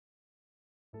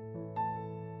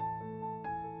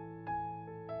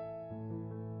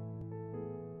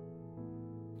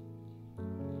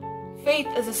Faith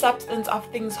is the substance of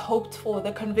things hoped for,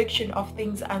 the conviction of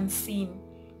things unseen.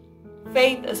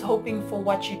 Faith is hoping for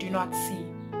what you do not see.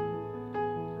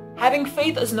 Having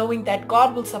faith is knowing that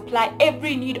God will supply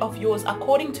every need of yours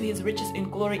according to his riches in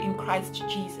glory in Christ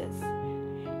Jesus.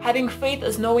 Having faith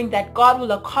is knowing that God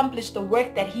will accomplish the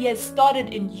work that he has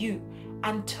started in you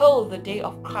until the day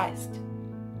of Christ.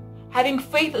 Having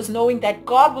faith is knowing that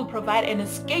God will provide an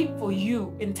escape for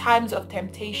you in times of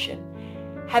temptation.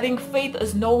 Having faith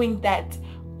is knowing that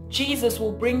Jesus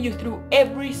will bring you through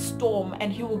every storm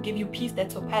and he will give you peace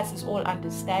that surpasses all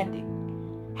understanding.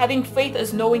 Having faith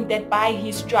is knowing that by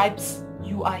his stripes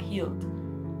you are healed.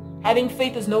 Having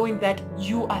faith is knowing that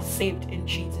you are saved in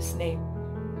Jesus' name.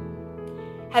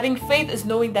 Having faith is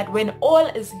knowing that when all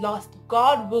is lost,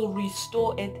 God will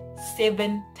restore it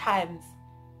 7 times.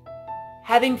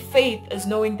 Having faith is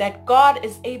knowing that God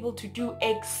is able to do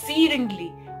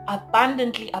exceedingly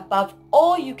abundantly above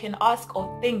all you can ask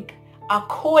or think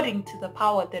according to the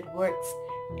power that works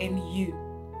in you.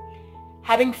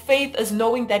 Having faith is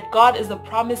knowing that God is a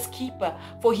promise keeper,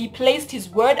 for he placed his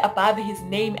word above his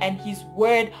name, and his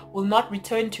word will not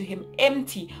return to him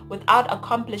empty without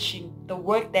accomplishing the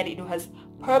work that it has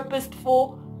purposed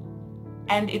for,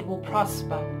 and it will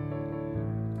prosper.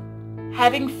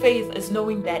 Having faith is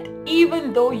knowing that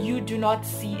even though you do not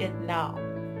see it now,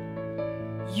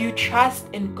 you trust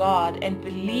in God and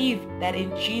believe that in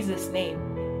Jesus' name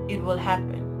it will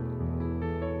happen.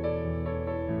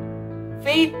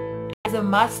 Faith as a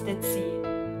mustard seed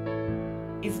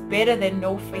is better than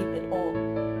no faith at all.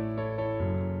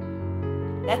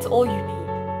 That's all you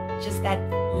need, just that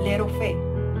little faith.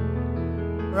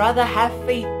 Rather have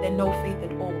faith than no faith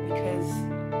at all, because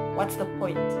what's the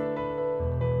point?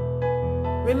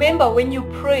 Remember, when you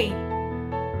pray,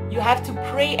 you have to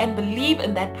pray and believe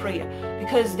in that prayer,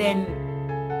 because then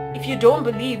if you don't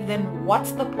believe, then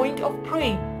what's the point of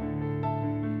praying?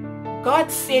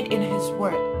 God said in his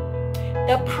word,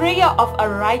 the prayer of a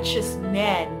righteous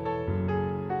man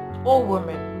or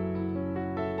woman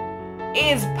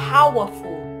is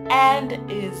powerful and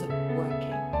is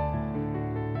working.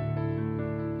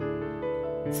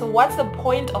 So what's the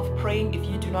point of praying if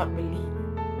you do not believe?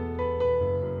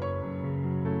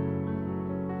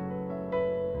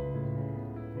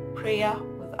 Prayer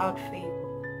without faith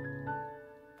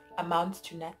amounts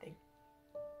to nothing.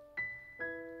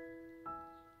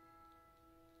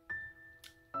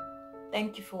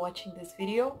 Thank you for watching this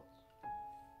video.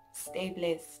 Stay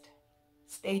blessed,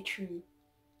 stay true,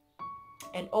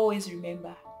 and always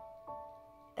remember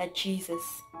that Jesus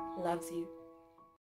loves you.